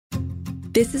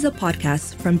This is a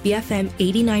podcast from BFM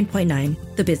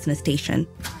 89.9, the business station.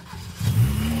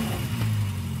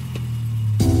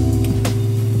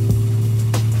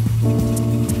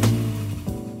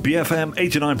 BFM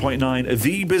 89.9,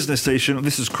 the business station.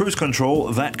 This is Cruise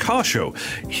Control, that car show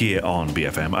here on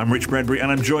BFM. I'm Rich Bradbury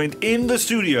and I'm joined in the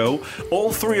studio.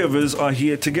 All three of us are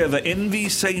here together in the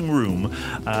same room.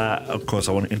 Of course,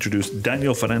 I want to introduce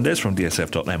Daniel Fernandez from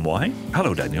DSF.my.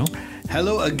 Hello, Daniel.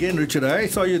 Hello again, Richard. I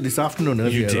saw you this afternoon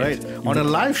earlier, right? On a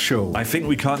live show. I think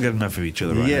we can't get enough of each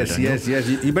other right yes, now, Yes.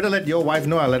 You better let your wife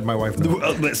know, I'll let my wife know.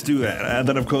 Well, let's do that. And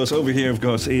then, of course, over here, of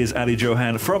course, is Ali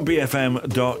Johan from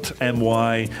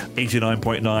BFM.my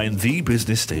 89.9, the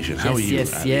business station. How are you,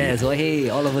 Ali? Yes. Well, hey,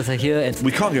 all of us are here. And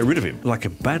we can't get rid of him. Like a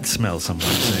bad smell,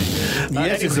 sometimes say.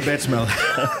 Yes, it's a bad smell.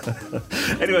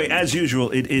 Anyway, as usual,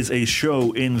 it is a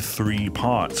show in three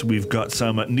parts. We've got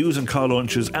some news and car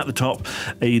launches at the top,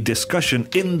 a discussion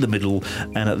in the middle,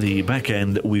 and at the back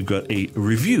end, we've got a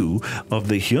review of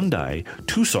the Hyundai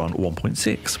Tucson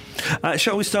 1.6.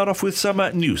 Shall we start off with some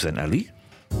news then, Ali?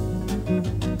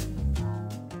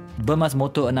 Burma's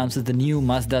Motor announces the new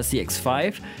Mazda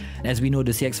CX-5. As we know,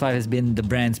 the CX-5 has been the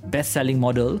brand's best-selling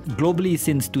model globally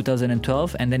since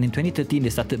 2012, and then in 2013 they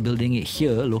started building it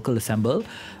here, local assemble.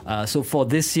 So for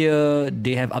this year,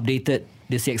 they have updated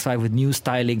the CX-5 with new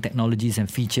styling, technologies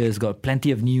and features, got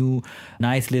plenty of new,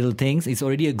 nice little things. It's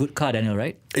already a good car, Daniel,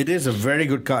 right? It is a very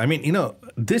good car. I mean,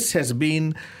 this has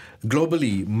been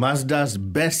globally Mazda's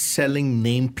best-selling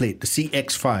nameplate, the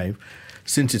CX-5,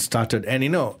 since it started.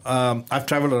 And, I've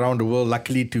traveled around the world,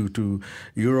 luckily to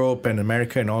Europe and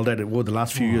America and all that over the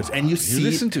last few years. And you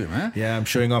listen to him, huh? Yeah, I'm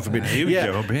showing off a bit. Here we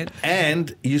go a bit.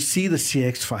 And you see the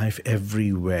CX-5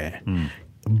 everywhere.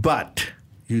 But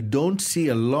you don't see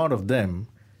a lot of them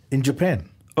in Japan.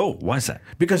 Oh, why is that?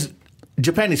 Because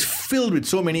Japan is filled with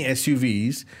so many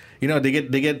SUVs.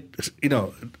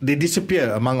 They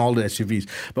disappear among all the SUVs.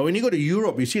 But when you go to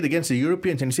Europe, you see it against the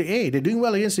Europeans and you say, hey, they're doing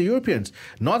well against the Europeans.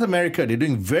 North America, they're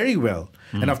doing very well.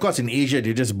 And of course, in Asia,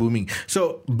 they're just booming.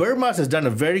 So Burma's has done a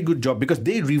very good job because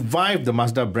they revived the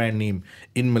Mazda brand name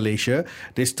in Malaysia.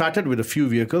 They started with a few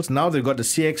vehicles. Now they've got the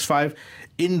CX-5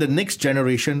 in the next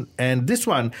generation. And this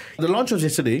one, the launch was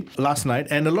last night,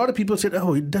 and a lot of people said,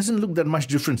 oh, it doesn't look that much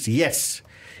difference. Yes.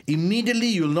 Immediately,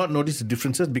 you'll not notice the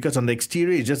differences because on the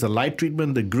exterior, it's just the light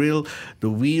treatment, the grille, the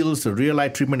wheels, the rear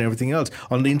light treatment, everything else.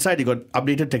 On the inside, you got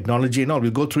updated technology and all.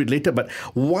 We'll go through it later. But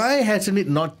why hasn't it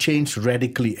not changed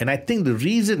radically? And I think the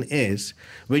reason is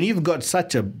when you've got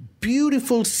such a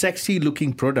beautiful,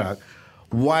 sexy-looking product,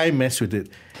 why mess with it?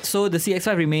 So the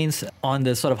CX-5 remains on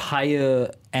the sort of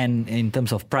higher end in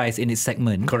terms of price in its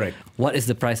segment. Correct. What is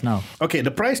the price now? Okay,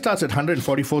 the price starts at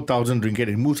 144,000 ringgit.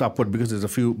 It moves upward because there's a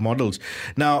few models.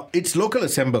 Now, it's local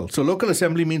assemble. So local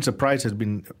assembly means the price has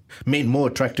been made more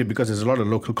attractive because there's a lot of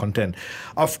local content.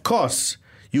 Of course,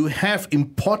 you have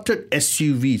imported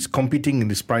SUVs competing in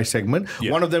this price segment.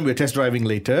 Yeah. One of them we're test driving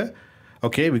later.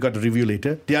 Okay, we got the review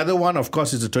later. The other one, of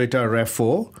course, is the Toyota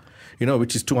RAV4.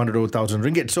 Which is 200,000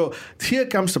 ringgit. So here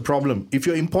comes the problem. If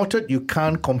you're imported, you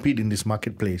can't compete in this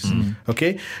marketplace.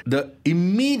 Okay? The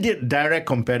immediate direct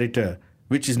competitor,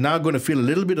 which is now going to feel a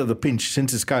little bit of the pinch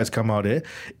since this car has come out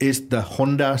is the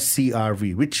Honda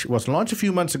CR-V, which was launched a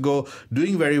few months ago,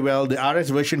 doing very well. The RS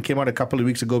version came out a couple of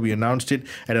weeks ago. We announced it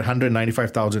at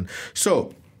 195,000.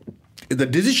 So the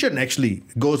decision actually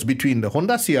goes between the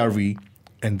Honda CR-V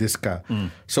and this car.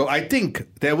 So I think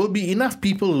there will be enough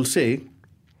people who say,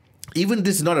 even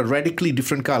this is not a radically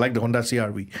different car like the Honda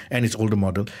CR-V and its older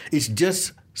model. It's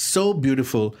just so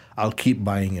beautiful, I'll keep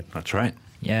buying it. That's right.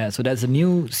 Yeah, so that's the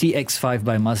new CX-5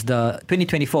 by Mazda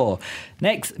 2024.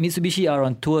 Next, Mitsubishi are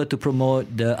on tour to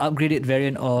promote the upgraded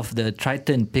variant of the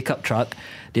Triton pickup truck.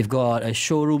 They've got a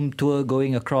showroom tour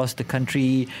going across the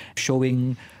country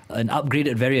showing an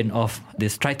upgraded variant of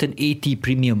this Triton AT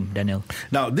Premium, Daniel.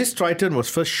 Now, this Triton was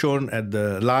first shown at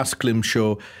the last Klim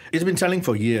show. It's been selling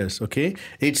for years, okay?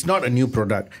 It's not a new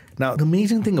product. Now, the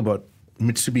amazing thing about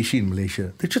Mitsubishi in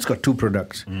Malaysia, they just got two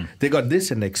products. They got this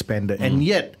and the Expander. And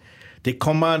yet, they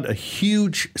command a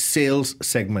huge sales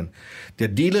segment. Their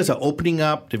dealers are opening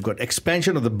up. They've got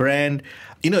expansion of the brand.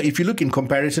 If you look in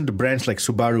comparison to brands like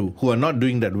Subaru, who are not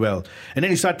doing that well, and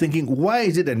then you start thinking, why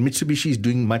is it that Mitsubishi is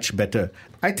doing much better?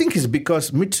 I think it's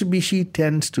because Mitsubishi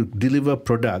tends to deliver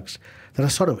products that are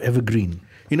sort of evergreen.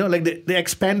 Like the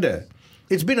Expander.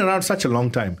 It's been around such a long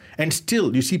time, and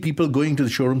still you see people going to the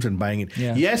showrooms and buying it.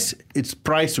 Yeah. Yes, it's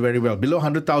priced very well. Below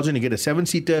 100,000, you get a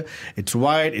 7-seater. It's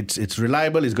wide, it's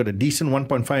reliable, it's got a decent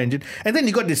 1.5 engine. And then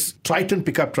you got this Triton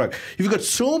pickup truck. You've got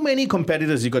so many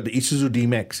competitors. You got the Isuzu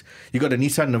D-Max. You got the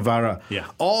Nissan Navara. Yeah.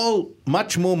 All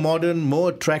much more modern,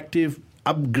 more attractive.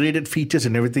 upgraded features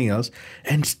and everything else,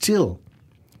 and still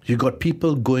you got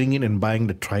people going in and buying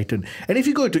the Triton. And if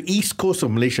you go to east coast of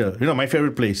Malaysia, my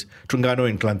favorite place, Terengganu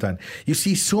and Kelantan, you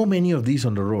see so many of these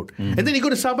on the road. Mm-hmm. And then you go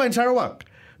to Sabah and Sarawak,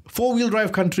 4-wheel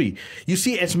drive country. You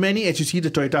see as many as you see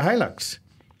the Toyota Hilux.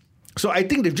 So I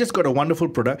think they've just got a wonderful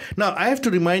product. Now, I have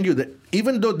to remind you that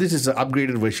even though this is an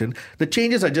upgraded version, the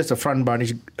changes are just the front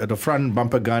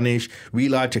bumper garnish,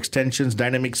 wheel arch extensions,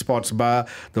 dynamic sports bar,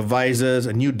 the visors,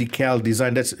 a new decal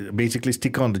design that's basically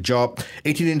sticker on the job,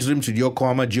 18-inch rims with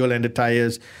Yokohama Geolander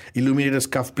tires, illuminated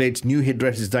scuff plates, new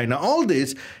headrest design. Now, all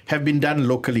this have been done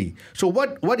locally. So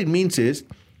what it means is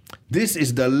this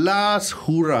is the last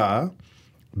hurrah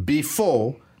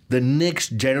before the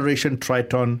next generation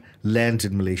Triton lands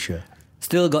in Malaysia.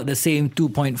 Still got the same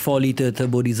 2.4-litre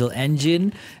turbo diesel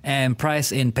engine, and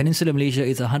price in Peninsular Malaysia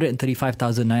is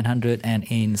 135,900, and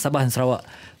in Sabah and Sarawak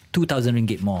 2,000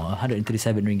 ringgit more,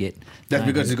 137 ringgit. That's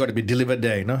because it's got to be delivered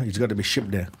there, It's got to be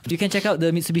shipped there. You can check out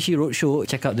the Mitsubishi Roadshow,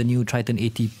 check out the new Triton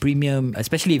 80 Premium,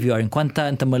 especially if you are in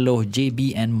Kuantan, Temerloh,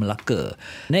 JB and Melaka.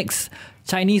 Next,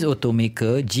 Chinese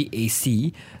automaker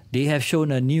GAC. They have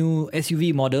shown a new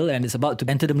SUV model and it's about to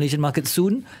enter the Malaysian market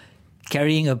soon,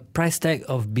 carrying a price tag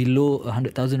of below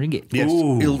 100,000 ringgit. Yes,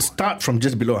 Ooh. It'll start from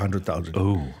just below 100,000.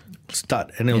 Oh.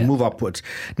 Start and it'll move upwards.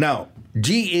 Now,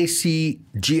 GAC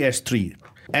GS3,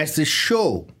 as the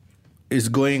show is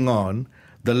going on,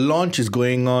 the launch is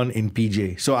going on in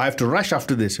PJ. So I have to rush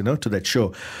after this, to that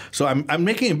show. So I'm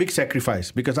making a big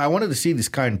sacrifice because I wanted to see this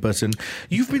car in person.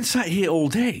 You've been sat here all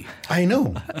day. I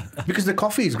know, because the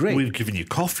coffee is great. We've given you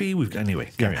coffee. Anyway,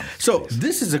 carry on. So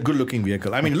this is a good-looking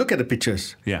vehicle. I mean, look at the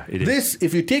pictures. Yeah, it is. This,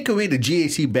 if you take away the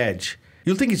GAC badge,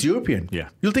 you'll think it's European. Yeah.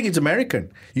 You'll think it's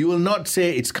American. You will not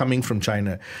say it's coming from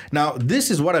China. Now,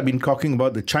 this is what I've been talking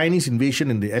about, the Chinese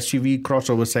invasion in the SUV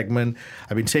crossover segment.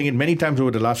 I've been saying it many times over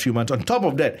the last few months. On top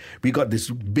of that, we got this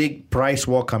big price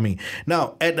war coming.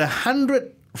 Now, at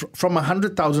 100,000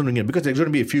 ringgit, because there's going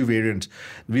to be a few variants.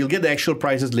 We'll get the actual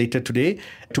prices later today.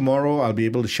 Tomorrow, I'll be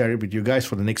able to share it with you guys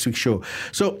for the next week's show.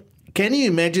 So, can you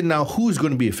imagine now who's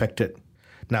going to be affected?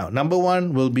 Now, number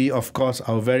one will be, of course,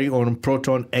 our very own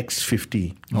Proton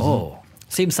X50. Oh,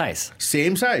 same size.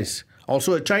 Same size.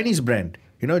 Also a Chinese brand.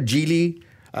 Geely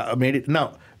made it.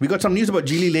 Now, we got some news about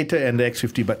Geely later and the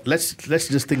X50, but let's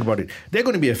just think about it. They're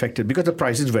going to be affected because the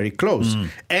price is very close.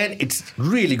 And it's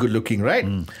really good looking, right?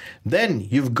 Then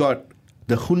you've got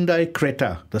the Hyundai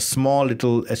Creta, the small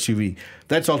little SUV.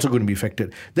 That's also going to be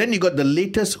affected. Then you got the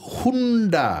latest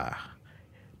Honda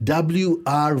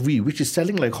WRV, which is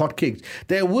selling like hotcakes.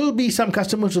 There will be some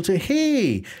customers who say,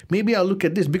 hey, maybe I'll look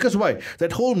at this. Because why?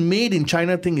 That whole made in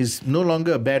China thing is no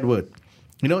longer a bad word.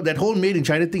 That whole made in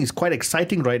China thing is quite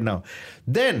exciting right now.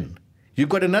 Then you've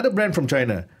got another brand from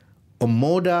China,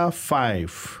 Omoda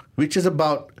 5, which is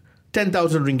about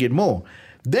 10,000 ringgit more.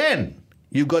 Then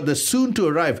you've got the soon to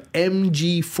arrive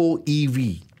MG4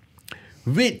 EV,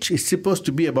 which is supposed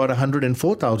to be about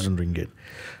 104,000 ringgit.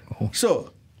 Oh.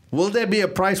 So, will there be a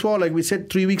price war like we said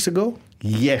 3 weeks ago?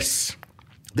 Yes.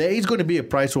 There is going to be a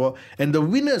price war, and the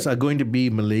winners are going to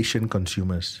be Malaysian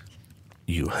consumers.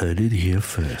 You heard it here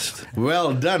first.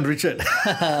 Well done, Richard.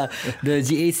 The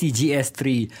GAC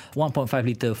GS3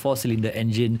 1.5-litre 4-cylinder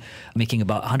engine, making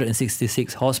about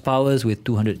 166 horsepower with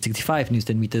 265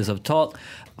 Newton meters of torque.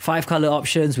 5 color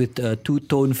options with a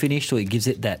 2-tone finish, so it gives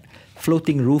it that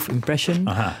floating roof impression.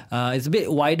 It's a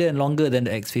bit wider and longer than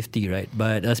the X50, right?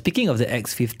 But speaking of the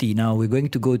X50, now we're going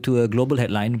to go to a global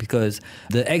headline because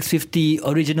the X50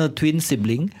 original twin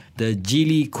sibling, the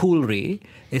Geely Coolray,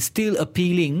 is still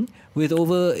appealing with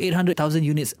over 800,000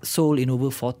 units sold in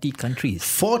over 40 countries.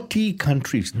 40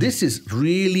 countries. This is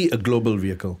really a global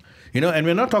vehicle. And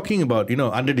we're not talking about,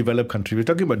 underdeveloped countries. We're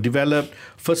talking about developed,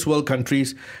 first world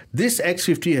countries. This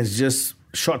X50 has just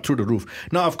shot through the roof.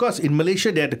 Now, of course, in Malaysia,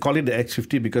 they had to call it the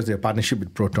X50 because they're a partnership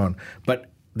with Proton. But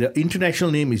the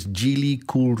international name is Geely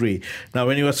Coolray. Now,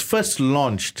 when it was first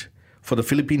launched for the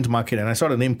Philippines market, and I saw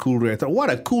the name Coolray, I thought, what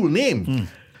a cool name.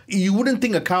 You wouldn't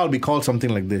think a car would be called something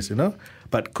like this,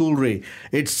 But Coolray.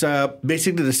 It's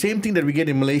basically the same thing that we get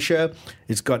in Malaysia.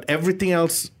 It's got everything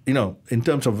else, in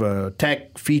terms of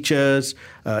tech, features,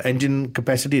 engine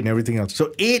capacity and everything else.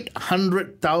 So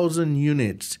 800,000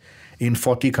 units in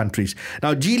 40 countries.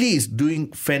 Now, Geely is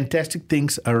doing fantastic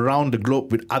things around the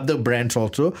globe with other brands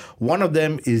also. One of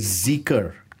them is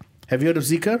Zeekr. Have you heard of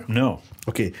Zeekr? No.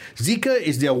 Okay. Zeekr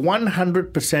is their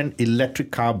 100%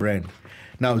 electric car brand.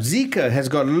 Now, Zeekr has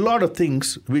got a lot of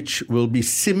things which will be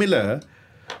similar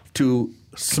to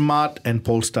Smart and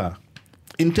Polestar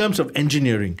in terms of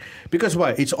engineering. Because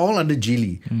why? It's all under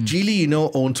Geely. Geely,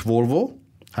 owns Volvo,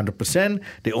 100%.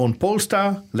 They own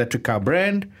Polestar, electric car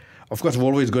brand. Of course,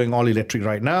 Volvo is going all electric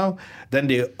right now. Then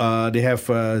they have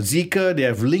Zeekr, they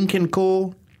have Lynk &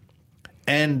 Co,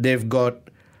 and they've got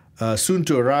soon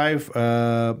to arrive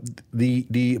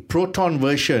the Proton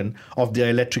version of their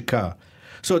electric car.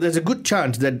 So there's a good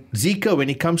chance that Zeekr, when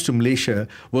it comes to Malaysia,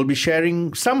 will be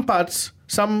sharing some parts,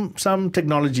 some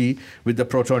technology with the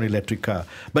Proton electric car.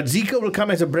 But Zeekr will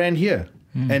come as a brand here.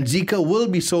 And Zeekr will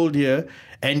be sold here.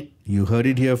 And you heard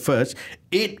it here first.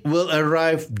 It will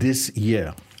arrive this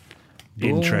year.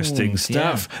 Interesting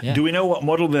stuff. Yeah. Do we know what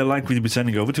model they're likely to be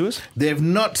sending over to us? They have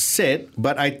not said,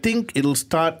 but I think it'll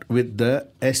start with the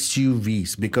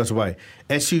SUVs. Because why?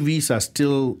 SUVs are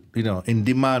still, in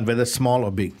demand, whether small or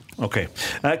big. Okay.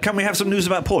 Can we have some news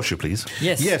about Porsche, please?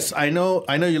 Yes, I know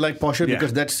you like Porsche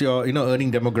because that's your,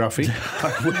 earning demographic.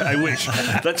 I wish.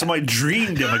 That's my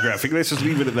dream demographic. Let's just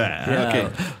leave it at that. Yeah. Okay.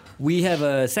 We have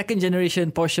a second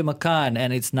generation Porsche Macan,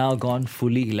 and it's now gone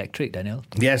fully electric, Daniel.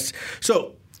 Yes.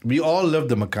 So we all love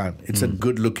the Macan. It's a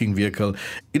good-looking vehicle.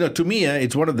 To me,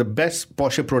 it's one of the best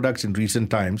Porsche products in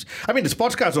recent times. I mean, the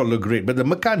sports cars all look great, but the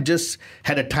Macan just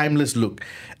had a timeless look.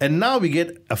 And now we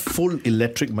get a full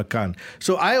electric Macan.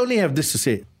 So I only have this to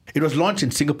say. It was launched in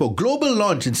Singapore, global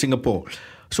launch in Singapore.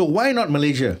 So why not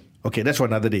Malaysia? Okay, that's for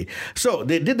another day. So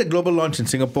they did the global launch in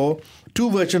Singapore.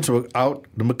 2 versions were out,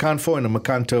 the Macan 4 and the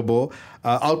Macan Turbo.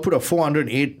 Output of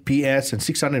 408 PS and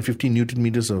 650 Newton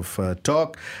meters of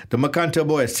torque. The Macan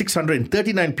Turbo has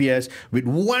 639 PS with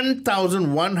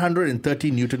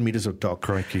 1,130 Newton meters of torque.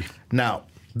 Crikey. Now,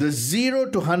 the 0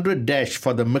 to 100 dash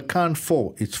for the Macan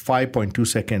 4 is 5.2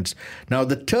 seconds. Now,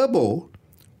 the Turbo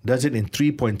does it in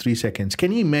 3.3 seconds.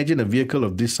 Can you imagine a vehicle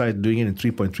of this size doing it in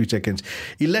 3.3 seconds?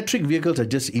 Electric vehicles are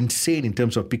just insane in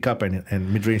terms of pickup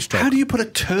and mid-range torque. How do you put a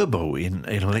turbo in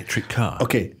an electric car?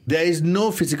 Okay, there is no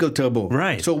physical turbo.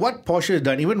 Right. So what Porsche has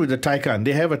done, even with the Taycan,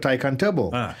 they have a Taycan turbo.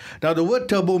 Now, the word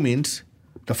turbo means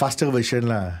the faster version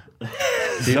lah.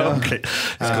 Okay.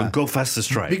 It's called Go Faster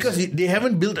Strike. Because they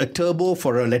haven't built a turbo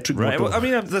for an electric Right. motor. Well, I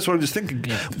mean, that's what I was thinking.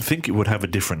 I think it would have a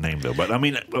different name, though. But I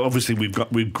mean, obviously,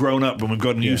 we've grown up and we've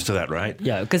gotten used to that, right?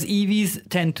 Yeah, because EVs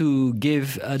tend to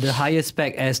give the higher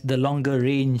spec as the longer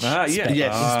range spec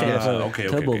instead of a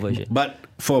turbo version. But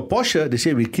for Porsche, they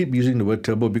say we keep using the word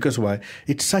turbo because why?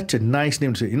 It's such a nice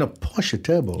name to say, Porsche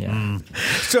Turbo. Yeah.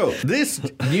 So this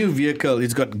new vehicle,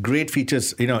 it's got great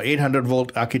features, 800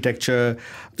 volt architecture,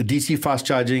 the DC fast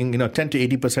charging, 10 to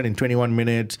 80% in 21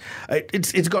 minutes.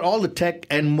 It's got all the tech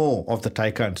and more of the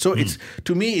Taycan. So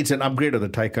to me, it's an upgrade of the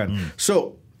Taycan.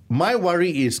 So my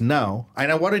worry is now,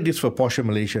 and I worry this for Porsche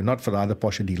Malaysia, not for the other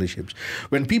Porsche dealerships.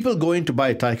 When people go in to buy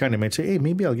a Taycan, they might say, hey,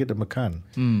 maybe I'll get a Macan.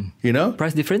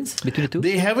 Price difference between the two?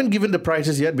 They haven't given the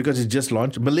prices yet because it's just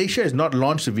launched. Malaysia has not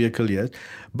launched the vehicle yet.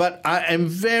 But I am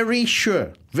very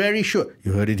sure,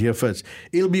 you heard it here first,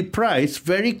 it'll be priced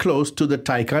very close to the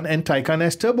Taycan and Taycan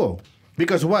S Turbo.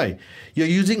 Because why? You're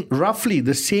using roughly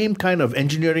the same kind of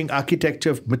engineering,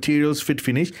 architecture, materials, fit,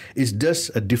 finish. It's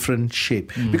just a different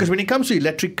shape. Because when it comes to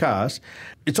electric cars,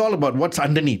 it's all about what's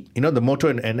underneath, the motor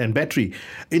and battery.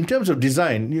 In terms of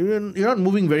design, you're not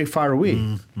moving very far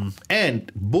away. And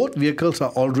both vehicles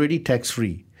are already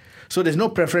tax-free. So there's no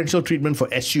preferential treatment for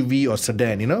SUV or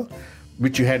sedan,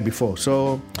 which you had before.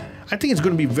 So I think it's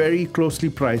going to be very closely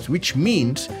priced, which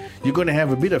means you're going to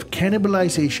have a bit of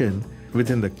cannibalization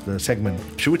within the segment.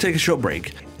 Should we take a short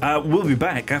break? We'll be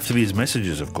back after these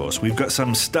messages, of course. We've got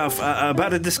some stuff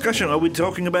about a discussion. Are we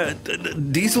talking about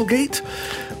Dieselgate?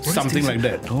 Something like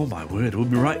that. Oh, my word. We'll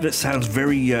be right. That sounds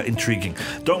very intriguing.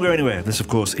 Don't go anywhere. This, of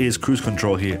course, is Cruise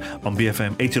Control here on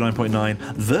BFM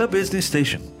 89.9, the business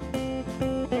station.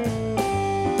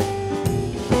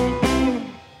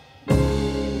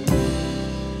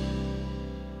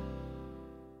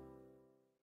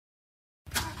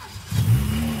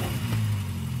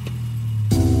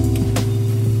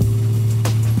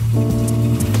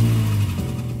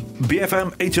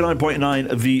 BFM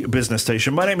 89.9, the business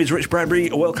station. My name is Rich Bradbury.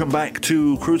 Welcome back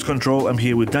to Cruise Control. I'm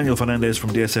here with Daniel Fernandez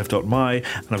from DSF.my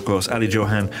and, of course, Ali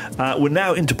Johan. We're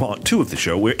now into part 2 of the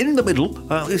show. We're in the middle.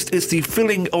 It's the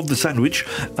filling of the sandwich.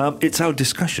 It's our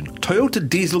discussion. Toyota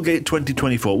Dieselgate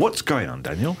 2024. What's going on,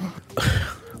 Daniel?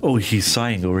 Oh, he's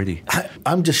sighing already.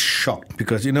 I'm just shocked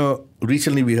because,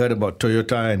 recently we heard about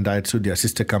Toyota and Daihatsu, their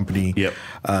sister company.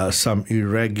 Yep. Some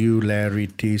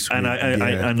irregularities. And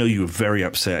I know you were very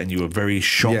upset and you were very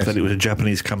shocked that it was a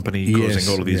Japanese company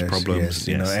causing all of these problems.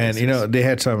 They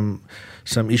had some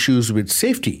issues with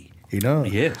safety.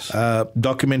 Yes.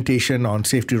 Documentation on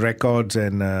safety records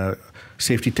and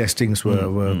safety testings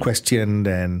were questioned,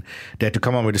 and they had to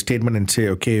come up with a statement and say,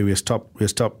 okay, we'll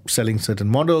stop selling certain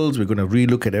models, we're going to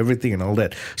relook at everything and all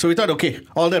that. So we thought, okay,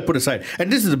 all that put aside.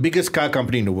 And this is the biggest car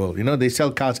company in the world. They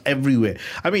sell cars everywhere.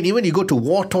 I mean, even you go to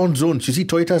war-torn zones, you see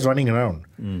Toyotas running around.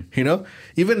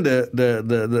 Even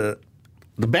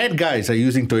the bad guys are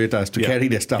using Toyotas to carry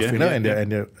their stuff, and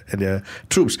their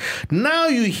troops. Now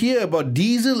you hear about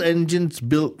diesel engines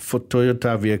built for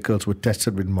Toyota vehicles were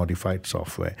tested with modified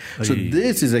software. So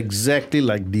this is exactly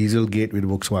like Dieselgate with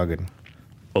Volkswagen.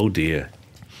 Oh dear.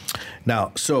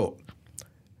 Now, so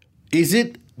is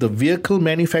it the vehicle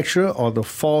manufacturer or the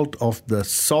fault of the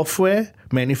software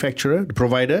manufacturer, the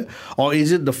provider, or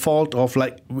is it the fault of,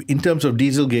 like, in terms of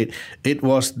Dieselgate, it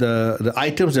was the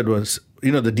items that was,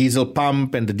 the diesel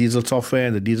pump and the diesel software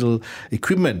and the diesel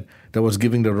equipment that was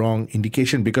giving the wrong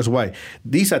indication? Because why?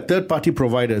 These are third-party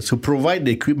providers who provide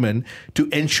the equipment to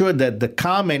ensure that the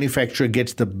car manufacturer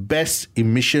gets the best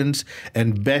emissions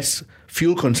and best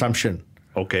fuel consumption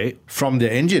from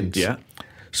their engines. Yeah.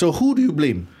 So who do you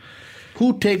blame?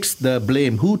 Who takes the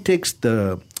blame? Who takes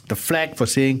the flag for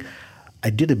saying, I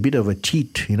did a bit of a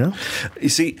cheat, You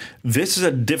see, this is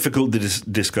a difficult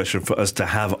discussion for us to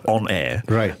have on air.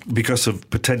 Right. Because of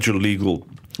potential legal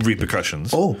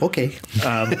repercussions. Oh, okay.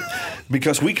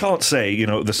 Because we can't say,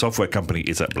 the software company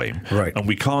is at blame. Right. And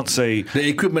we can't say... The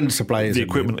equipment supplier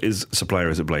is supplier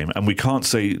is at blame. And we can't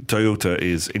say Toyota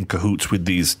is in cahoots with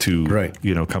these two,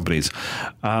 companies.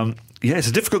 It's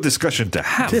a difficult discussion to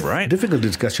have, right? Difficult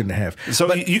discussion to have.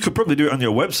 So you could probably do it on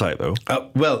your website, though.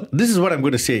 Well, this is what I'm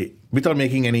going to say without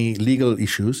making any legal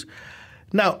issues.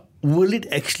 Now, will it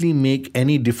actually make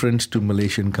any difference to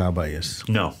Malaysian car buyers?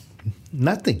 No.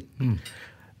 Nothing.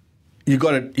 You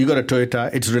got a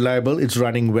Toyota. It's reliable. It's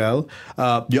running well.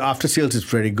 Your after sales is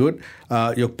very good.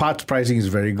 Your parts pricing is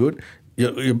very good.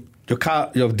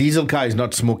 Your diesel car is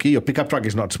not smoky. Your pickup truck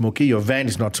is not smoky. Your van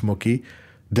is not smoky.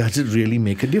 Does it really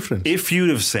make a difference? If you'd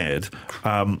have said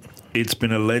it's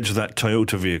been alleged that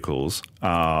Toyota vehicles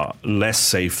are less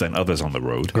safe than others on the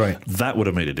road, that would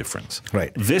have made a difference.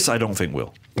 Right. This I don't think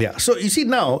will. Yeah. So you see,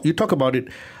 now you talk about it.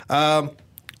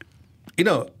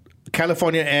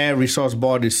 California Air Resource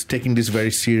Board is taking this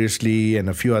very seriously, and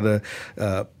a few other,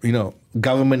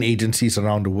 government agencies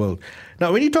around the world.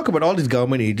 Now, when you talk about all these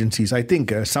government agencies, I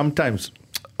think sometimes,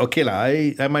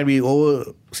 I might be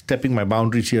overstepping my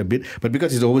boundaries here a bit, but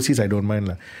because it's overseas, I don't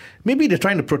mind. Maybe they're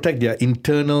trying to protect their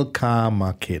internal car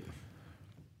market.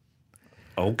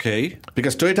 Okay.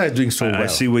 Because Toyota is doing so well. I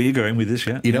see where you're going with this,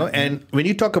 yeah. And when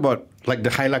you talk about like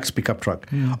the Hilux pickup truck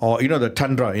or, the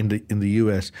Tundra in the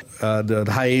US, the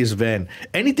Hiace van,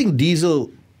 anything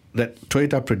diesel that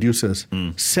Toyota produces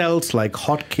sells like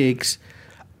hotcakes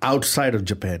outside of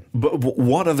Japan. But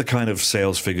what are the kind of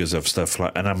sales figures of stuff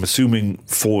like, and I'm assuming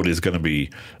Ford is going to be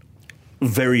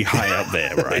very high up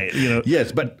there, right?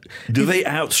 Yes, but do they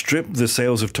outstrip the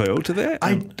sales of Toyota there?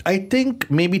 I think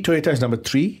maybe Toyota is number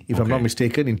 3, if I'm not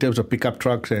mistaken, in terms of pickup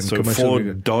trucks and commercial. Ford,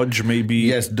 vehicles. Dodge, maybe.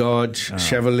 Yes, Dodge,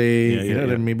 Chevrolet.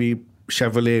 Then maybe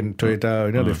Chevrolet and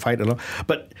Toyota. They fight a lot.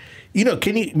 But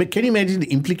can you imagine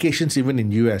the implications even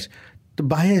in US? The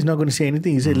buyer is not going to say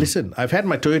anything. He said, listen, I've had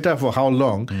my Toyota for how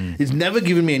long? It's never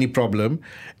given me any problem.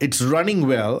 It's running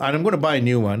well, and I'm going to buy a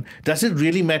new one. Does it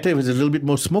really matter if it's a little bit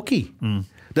more smoky?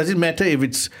 Does it matter if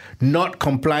it's not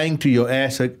complying to your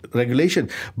air regulation?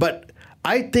 But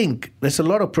I think there's a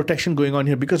lot of protection going on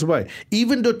here because why?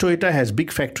 Even though Toyota has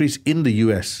big factories in the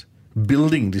US,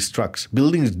 building these trucks,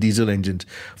 building these diesel engines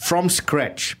from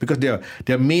scratch because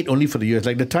they're made only for the US.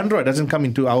 Like the Tundra doesn't come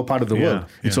into our part of the world.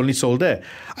 It's only sold there.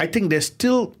 I think they're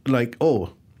still like,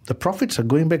 the profits are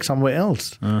going back somewhere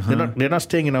else. They're not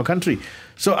staying in our country.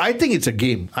 So I think it's a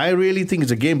game. I really think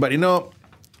it's a game. But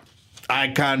I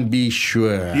can't be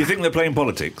sure. You think they're playing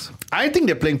politics? I think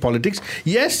they're playing politics.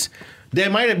 Yes, there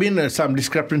might have been some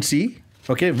discrepancy.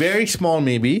 Okay, very small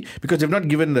maybe, because they've not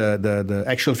given the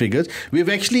actual figures. We've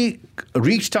actually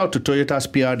reached out to Toyota's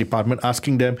PR department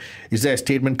asking them, is there a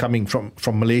statement coming from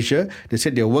Malaysia? They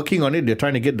said they're working on it. They're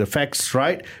trying to get the facts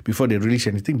right before they release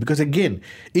anything. Because again,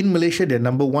 in Malaysia, they're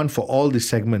number 1 for all these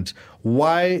segments.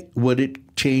 Why would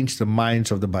it change the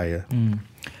minds of the buyer?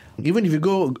 Even if you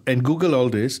go and Google all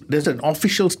this, there's an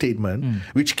official statement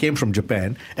which came from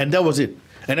Japan, and that was it.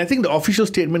 And I think the official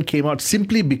statement came out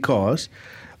simply because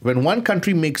when one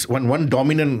country when one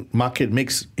dominant market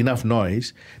makes enough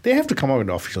noise, they have to come out with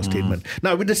an official statement.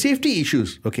 Now, with the safety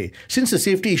issues, since the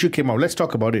safety issue came out, let's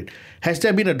talk about it. Has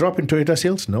there been a drop in Toyota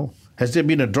sales? No. Has there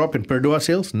been a drop in Perdua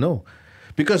sales? No.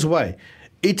 Because why?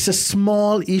 It's a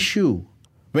small issue.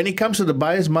 When it comes to the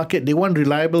buyer's market, they want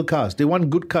reliable cars. They want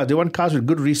good cars. They want cars with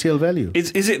good resale value.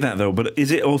 Is it that though? But is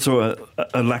it also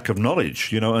a lack of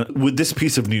knowledge? With this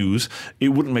piece of news, it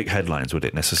wouldn't make headlines, would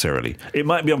it necessarily? It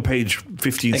might be on page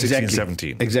 15, 16,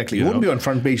 17. Exactly. It wouldn't be on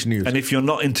front page news. And if you're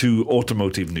not into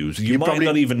automotive news, you might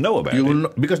not even know about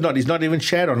it. Because it's not even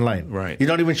shared online. Right. It's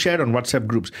not even shared on WhatsApp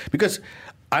groups. Because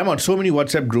I'm on so many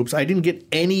WhatsApp groups, I didn't get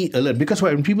any alert. Because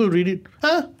when people read it,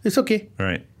 it's okay.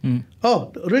 Right.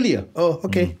 Oh, really? Oh,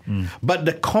 okay. But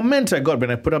the comments I got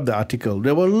when I put up the article,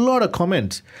 there were a lot of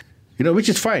comments, which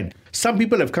is fine. Some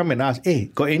people have come and asked, hey,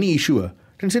 got any issue?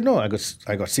 And said, no, I got 6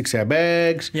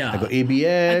 airbags, I got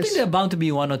ABS. I think there are bound to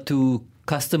be one or two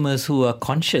customers who are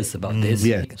conscious about this.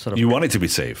 Yeah. You want it to be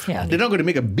safe. Yeah. They're not going to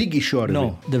make a big issue out of it.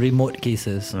 No, the remote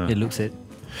cases, it looks it.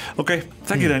 Okay,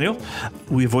 thank you, Daniel.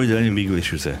 We avoided any legal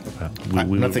issues there.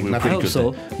 Nothing. I hope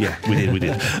so. Yeah, we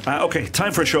did. Okay,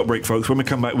 time for a short break, folks. When we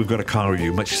come back, we've got a car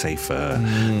review, much safer.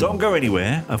 Don't go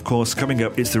anywhere. Of course, coming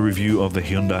up, it's the review of the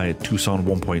Hyundai Tucson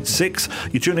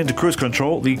 1.6. You tune into Cruise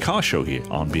Control, the car show here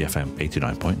on BFM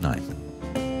 89.9.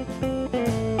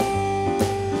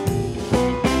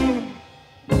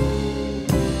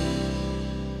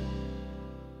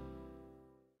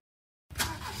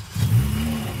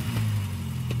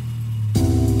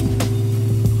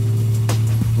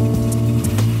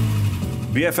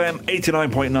 BFM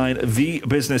 89.9, the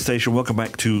business station. Welcome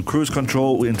back to Cruise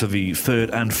Control, into the third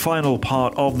and final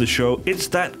part of the show. It's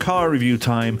that car review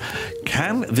time.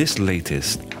 Can this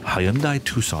latest Hyundai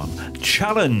Tucson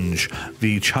challenge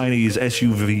the Chinese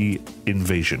SUV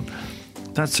invasion?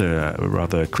 That's a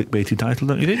rather clickbaity title,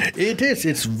 don't you think? It is.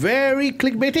 It's very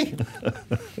clickbaity.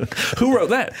 Who wrote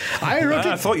that? I wrote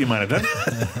it. I thought you might have done.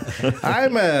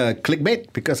 I'm a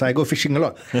clickbait because I go fishing a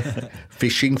lot.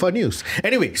 Fishing for news.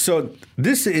 Anyway, so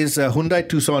this is a Hyundai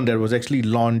Tucson that was actually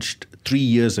launched 3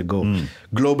 years ago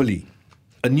globally.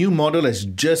 A new model has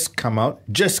just come out,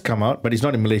 but it's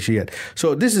not in Malaysia yet.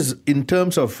 So this is in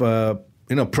terms of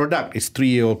product, it's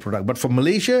 3-year-old product. But for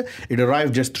Malaysia, it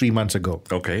arrived just 3 months ago.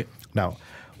 Okay. Now,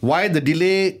 why the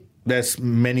delay? There's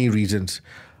many reasons.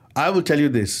 I will tell you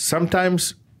this.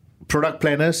 Sometimes product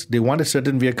planners, they want a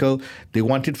certain vehicle, they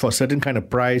want it for a certain kind of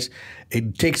price.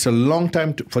 It takes a long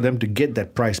time for them to get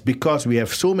that price because we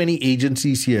have so many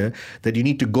agencies here that you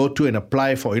need to go to and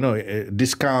apply for,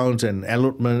 discounts and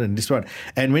allotment and this one.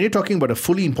 And when you're talking about a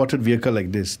fully imported vehicle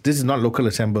like this is not local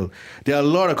assemble. There are a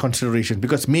lot of considerations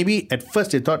because maybe at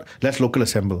first they thought, let's local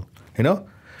assemble,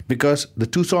 because the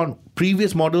Tucson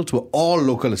previous models were all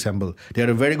local assemble. They had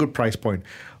a very good price point.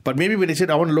 But maybe when they said,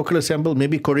 I want a local assemble,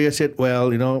 maybe Korea said, well,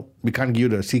 we can't give you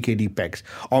the CKD packs.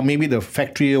 Or maybe the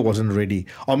factory wasn't ready.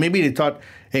 Or maybe they thought,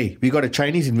 hey, we got a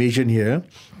Chinese invasion here.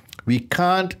 We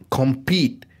can't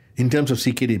compete in terms of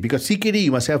CKD. Because CKD,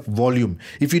 you must have volume.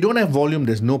 If you don't have volume,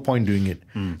 there's no point doing it.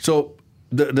 So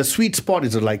the sweet spot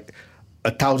is like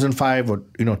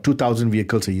 1,500 or 2,000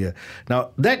 vehicles a year. Now,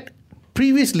 that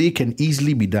previously can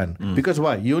easily be done. Because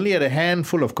why? You only had a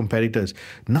handful of competitors.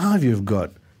 Now you've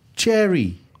got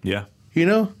Chery. Yeah.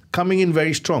 Coming in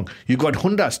very strong. You got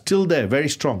Honda still there, very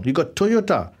strong. You got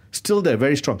Toyota still there,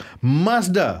 very strong.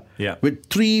 Mazda with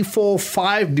 3, 4,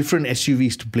 5 different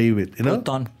SUVs to play with.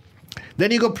 Proton.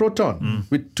 Then you got Proton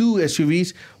with 2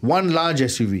 SUVs, 1 large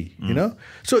SUV.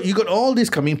 So you got all this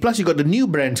coming. Plus you got the new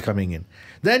brands coming in.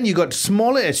 Then you got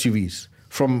smaller SUVs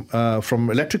from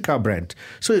electric car brands.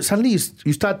 So suddenly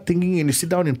you start thinking and you sit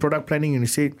down in product planning and you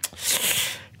say,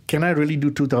 can I really do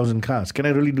 2,000 cars? Can I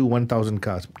really do 1,000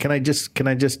 cars? Can I just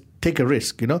take a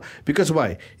risk? Because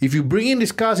why? If you bring in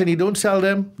these cars and you don't sell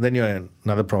them, then you're in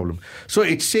another problem. So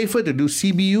it's safer to do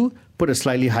CBU, put a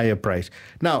slightly higher price.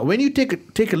 Now, when you take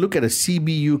a look at a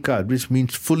CBU car, which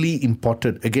means fully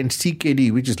imported, against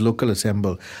CKD, which is local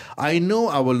assemble, I know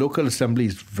our local assembly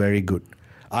is very good.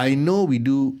 I know we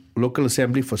do local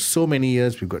assembly for so many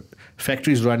years. We've got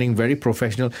factories running, very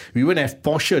professional. We even have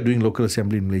Porsche doing local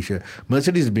assembly in Malaysia.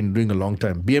 Mercedes has been doing a long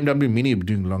time. BMW Mini has been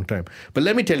doing a long time. But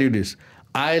let me tell you this.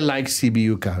 I like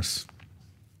CBU cars.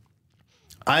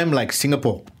 I'm like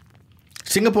Singapore.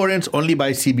 Singaporeans only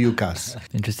buy CBU cars.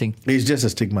 Interesting. It's just a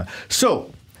stigma.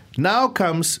 So now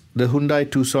comes the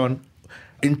Hyundai Tucson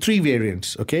in 3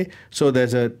 variants, okay? So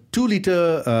there's a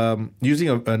 2-liter using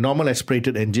a normal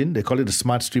aspirated engine. They call it the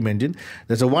Smart Stream engine.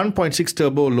 There's a 1.6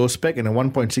 turbo low spec and a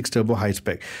 1.6 turbo high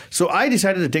spec. So I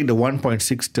decided to take the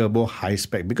 1.6 turbo high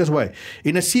spec. Because why?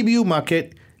 In a CBU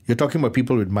market, you're talking about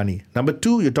people with money. Number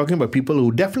 2, you're talking about people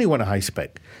who definitely want a high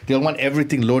spec. They'll want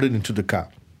everything loaded into the car.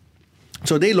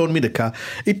 So they loaned me the car.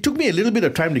 It took me a little bit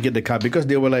of time to get the car because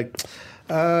they were like,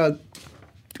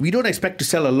 we don't expect to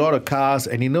sell a lot of cars.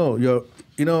 And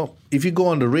if you go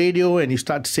on the radio and you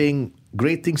start saying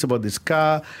great things about this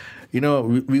car. We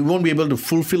won't be able to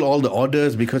fulfill all the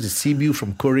orders because it's CBU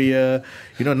from Korea.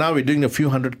 Now we're doing a few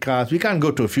hundred cars. We can't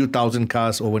go to a few thousand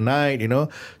cars overnight,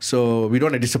 so we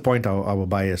don't want to disappoint our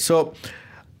buyers. So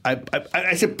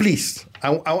I said, please,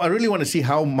 I really want to see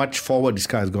how much forward this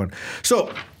car has gone.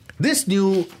 So this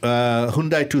new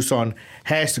Hyundai Tucson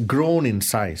has grown in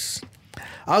size.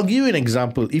 I'll give you an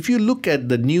example. If you look at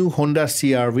the new Honda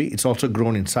CR-V, it's also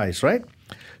grown in size, right?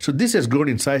 So this has grown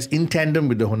in size in tandem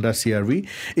with the Honda CR-V.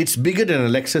 It's bigger than a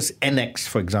Lexus NX,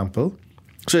 for example.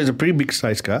 So it's a pretty big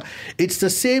size car. It's the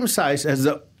same size as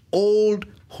the old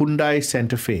Hyundai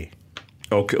Santa Fe.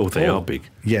 Okay. Oh, they are big.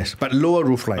 Yes, but lower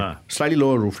roofline. Slightly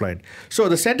lower roofline. So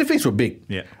the Santa Fe's were big.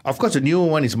 Yeah. Of course, the newer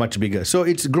one is much bigger. So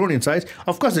it's grown in size.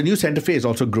 Of course, the new Santa Fe is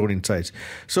also grown in size.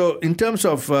 So in terms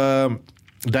of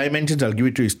dimensions, I'll give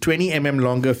it to you. It's 20 mm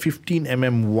longer, 15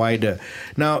 mm wider.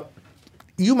 Now,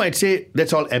 you might say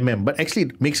that's all but actually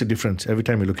it makes a difference every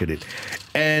time you look at it.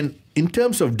 And in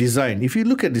terms of design, if you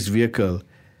look at this vehicle,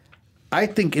 I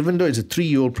think even though it's a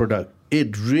 3-year-old product,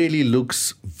 it really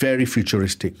looks very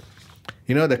futuristic.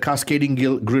 The cascading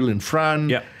grille in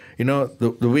front,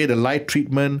 the way the light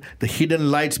treatment, the hidden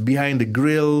lights behind the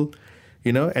grille,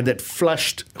 and that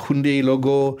flushed Hyundai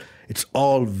logo. It's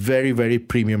all very, very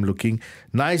premium looking.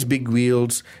 Nice big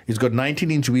wheels. It's got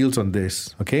 19-inch wheels on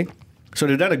this, okay? So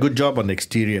they've done a good job on the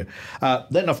exterior.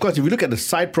 Then, of course, if you look at the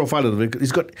side profile of the vehicle,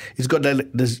 it's got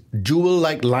this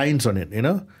jewel-like lines on it,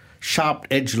 sharp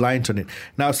edge lines on it.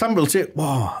 Now, some will say,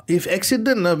 wow, if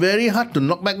accident, very hard to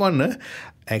knock back one.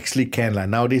 Actually can.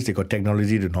 Nowadays, they got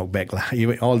technology to knock back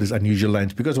even all these unusual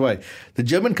lines. Because why? The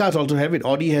German cars also have it.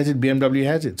 Audi has it. BMW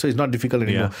has it. So it's not difficult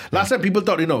anymore. Last time people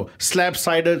thought,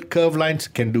 slab-sided curved lines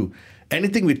can do.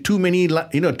 Anything with too many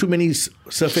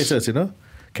surfaces,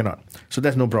 cannot. So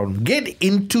that's no problem. Get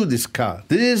into this car.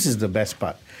 This is the best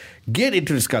part. Get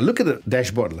into this car. Look at the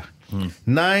dashboard.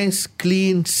 Nice,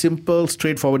 clean, simple,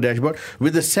 straightforward dashboard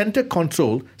with the center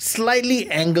console slightly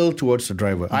angled towards the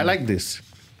driver. I like this.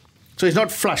 So it's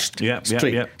not flushed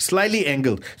straight, slightly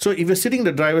angled. So if you're sitting on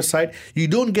the driver's side, you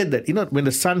don't get that. When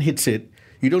the sun hits it,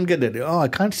 you don't get that. Oh, I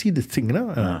can't see the thing.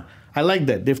 I like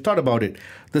that. They've thought about it.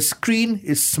 The screen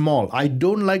is small. I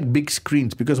don't like big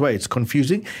screens because why? It's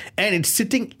confusing. And it's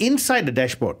sitting inside the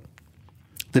dashboard,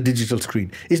 the digital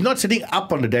screen. It's not sitting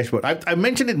up on the dashboard. I've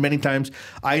mentioned it many times.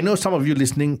 I know some of you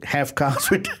listening have cars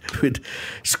with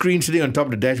screen sitting on top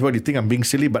of the dashboard. You think I'm being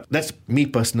silly, but that's me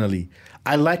personally.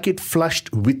 I like it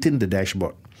flushed within the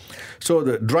dashboard. So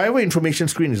the driver information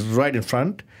screen is right in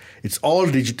front. It's all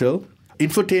digital.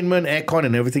 Infotainment, aircon,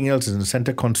 and everything else is in the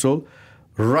center console.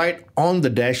 Right on the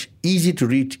dash, easy to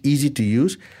reach, easy to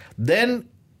use. Then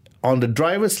on the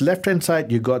driver's left-hand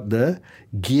side, you got the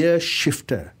gear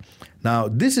shifter. Now,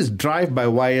 this is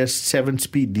drive-by-wire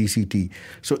 7-speed DCT.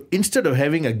 So instead of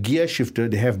having a gear shifter,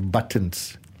 they have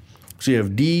buttons. So you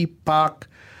have D, park,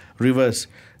 reverse.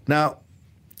 Now,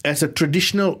 as a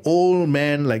traditional old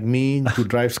man like me who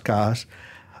drives cars,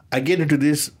 I get into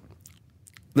this.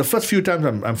 The first few times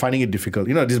I'm finding it difficult.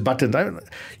 These buttons.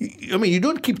 You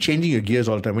don't keep changing your gears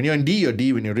all the time. When you're in D, you're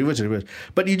D. When you're reverse, you're reverse.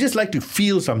 But you just like to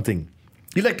feel something.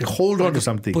 You like to hold on to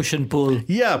something. Push and pull.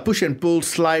 Yeah, push and pull,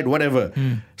 slide, whatever.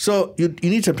 So you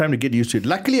need some time to get used to it.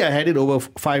 Luckily, I had it over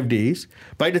 5 days.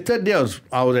 By the third day,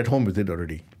 I was at home with it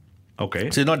already. Okay.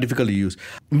 So it's not difficult to use.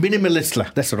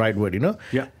 Minimalist, that's the right word,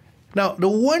 Yeah. Now, the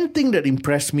one thing that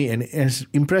impressed me and has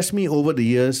impressed me over the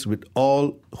years with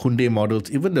all Hyundai models,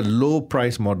 even the low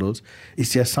price models,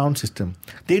 is their sound system.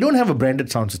 They don't have a branded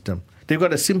sound system. They've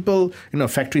got a simple,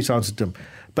 factory sound system.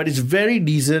 But it's very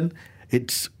decent.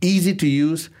 It's easy to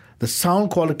use. The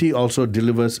sound quality also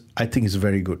delivers, I think, is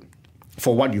very good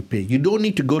for what you pay. You don't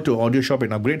need to go to an audio shop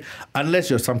and upgrade unless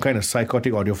you're some kind of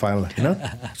psychotic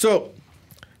audiophile, So,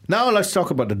 now let's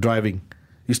talk about the driving.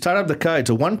 You start up the car, it's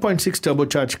a 1.6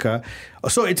 turbocharged car.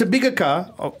 So it's a bigger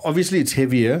car. Obviously, it's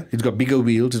heavier. It's got bigger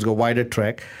wheels. It's got wider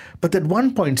track. But that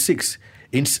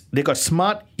 1.6, they got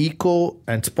smart, eco,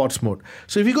 and sports mode.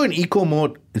 So if you go in eco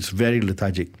mode, it's very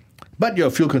lethargic. But your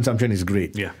fuel consumption is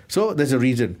great. Yeah. So there's a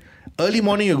reason. Early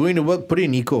morning, you're going to work, put it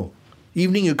in eco.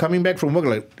 Evening, you're coming back from work,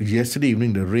 like yesterday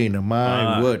evening, the rain,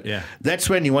 my word. Yeah. That's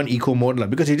when you want eco mode,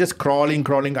 because you're just crawling.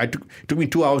 It took me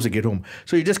 2 hours to get home.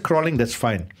 So you're just crawling, that's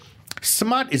fine.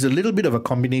 Smart is a little bit of a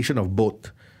combination of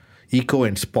both eco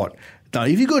and sport. Now,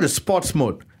 if you go to sports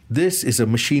mode, this is a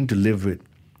machine to live with.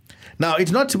 Now,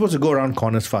 it's not supposed to go around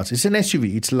corners fast. It's an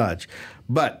SUV. It's large.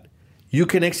 But you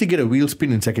can actually get a wheel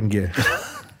spin in second gear.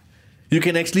 You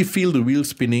can actually feel the wheel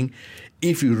spinning.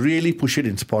 if you really push it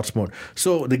in sports mode.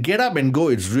 So the get up and go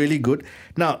is really good.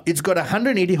 Now, it's got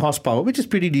 180 horsepower, which is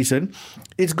pretty decent.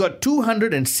 It's got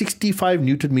 265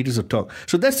 Newton meters of torque.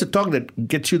 So that's the torque that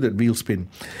gets you that wheel spin.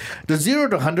 The 0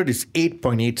 to 100 is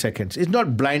 8.8 seconds. It's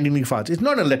not blindingly fast. It's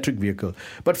not an electric vehicle.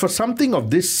 But for something of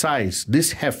this size,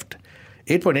 this heft,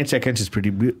 8.8 seconds is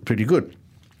pretty good.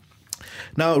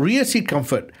 Now, rear seat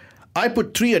comfort. I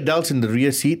put 3 adults in the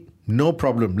rear seat, no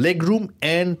problem. Leg room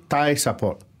and thigh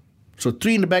support. So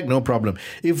 3 in the back, no problem.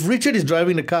 If Richard is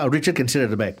driving the car, Richard can sit at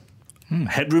the back.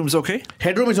 Headroom's okay?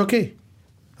 Headroom is okay.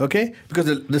 Okay? Because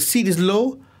the seat is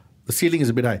low, the ceiling is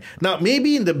a bit high. Now,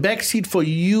 maybe in the back seat for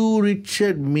you,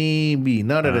 Richard, maybe.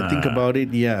 Now that I think about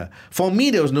it, yeah. For me,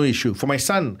 there was no issue. For my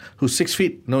son, who's 6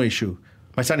 feet, no issue.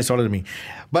 My son is taller than me.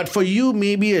 But for you,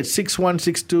 maybe at 6'1",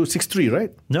 6'2", 6'3",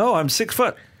 right? No, I'm 6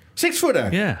 foot. 6 foot,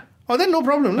 Yeah. Oh, then no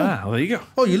problem. No? Well, there you go.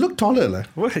 Oh, you look taller. Like.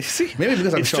 Well, you see. Maybe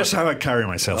because I'm it's short. just how I carry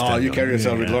myself. Oh, Daniel. you carry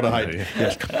yourself with a lot of height.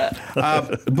 Yes.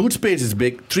 Boot space is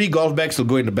big. 3 golf bags will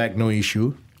go in the back, no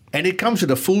issue. And it comes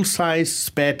with a full-size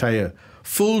spare tire.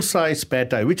 Full-size spare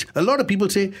tire, which a lot of people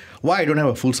say, why I don't have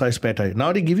a full-size spare tire?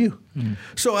 Now they give you.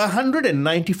 So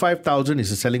 195,000 is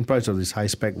the selling price of this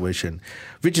high-spec version,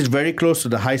 which is very close to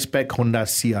the high-spec Honda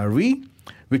CR-V,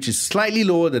 which is slightly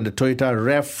lower than the Toyota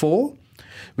RAV4,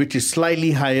 which is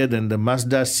slightly higher than the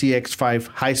Mazda CX-5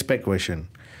 high-spec version.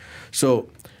 So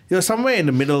you're somewhere in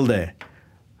the middle there.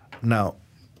 Now,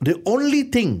 the only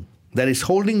thing that is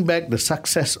holding back the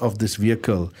success of this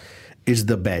vehicle is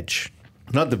the badge,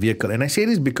 not the vehicle. And I say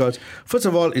this because, first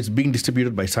of all, it's being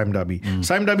distributed by Sime Darby.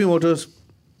 Sime Darby Motors,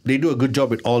 they do a good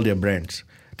job with all their brands.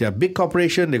 They're a big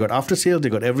corporation, they got after sales, they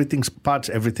got everything, parts,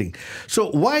 everything. So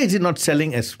why is it not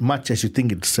selling as much as you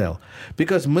think it'll sell?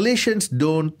 Because Malaysians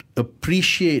don't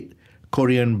appreciate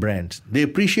Korean brands. They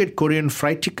appreciate Korean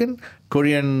fried chicken,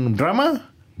 Korean drama,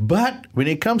 but when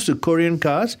it comes to Korean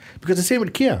cars, because the same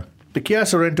with Kia. The Kia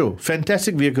Sorento,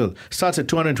 fantastic vehicle, starts at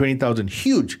 220,000,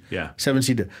 huge,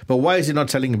 7-seater. But why is it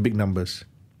not selling in big numbers?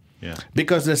 Yeah.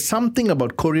 Because there's something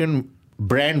about Korean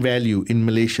brand value in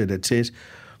Malaysia that says,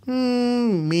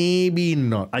 maybe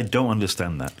not. I don't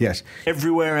understand that. Yes.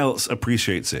 Everywhere else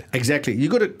appreciates it. Exactly. You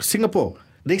go to Singapore,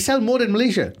 they sell more than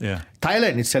Malaysia. Yeah.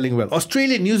 Thailand is selling well.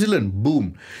 Australia, New Zealand,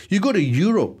 boom. You go to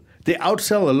Europe, they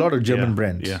outsell a lot of German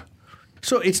brands. Yeah.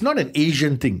 So it's not an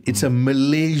Asian thing. It's a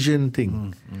Malaysian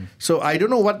thing. So I don't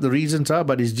know what the reasons are,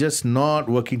 but it's just not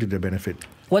working to their benefit.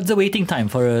 What's the waiting time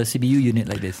for a CBU unit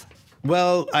like this?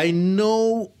 Well, I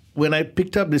know when I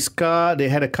picked up this car, they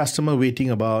had a customer waiting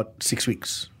about 6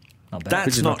 weeks. Not bad.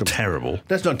 That's not terrible.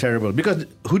 That's not terrible because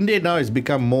Hyundai now has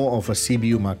become more of a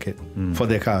CBU market for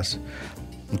their cars.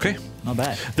 Okay. Not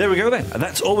bad. There we go then.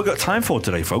 That's all we've got time for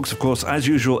today, folks. Of course, as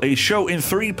usual, a show in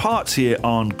 3 parts here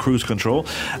on Cruise Control.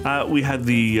 We had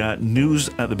the news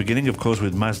at the beginning, of course,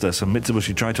 with Mazda, some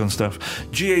Mitsubishi Triton stuff,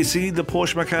 GAC, the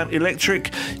Porsche Macan Electric,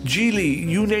 Geely,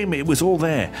 you name it, it was all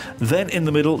there. Then in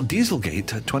the middle, Dieselgate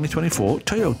 2024,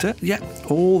 Toyota, yeah,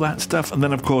 all that stuff. And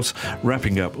then, of course,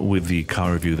 wrapping up with the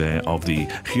car review there of the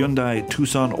Hyundai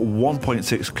Tucson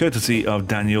 1.6, courtesy of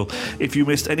Daniel. If you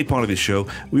missed any part of this show,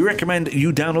 we recommend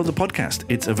you download the podcast.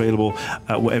 It's available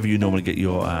wherever you normally get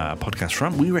your podcast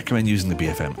from. We recommend using the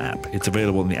BFM app. It's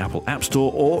available in the Apple App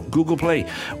Store or Google Play.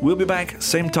 We'll be back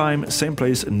same time, same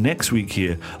place next week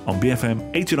here on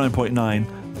BFM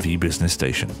 89.9, the business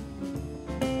station.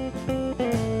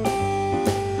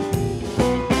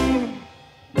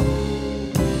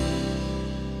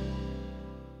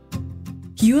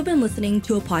 You have been listening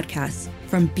to a podcast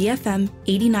from BFM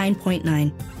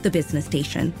 89.9, the business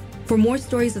station. For more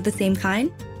stories of the same kind,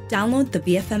 download the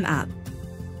BFM app.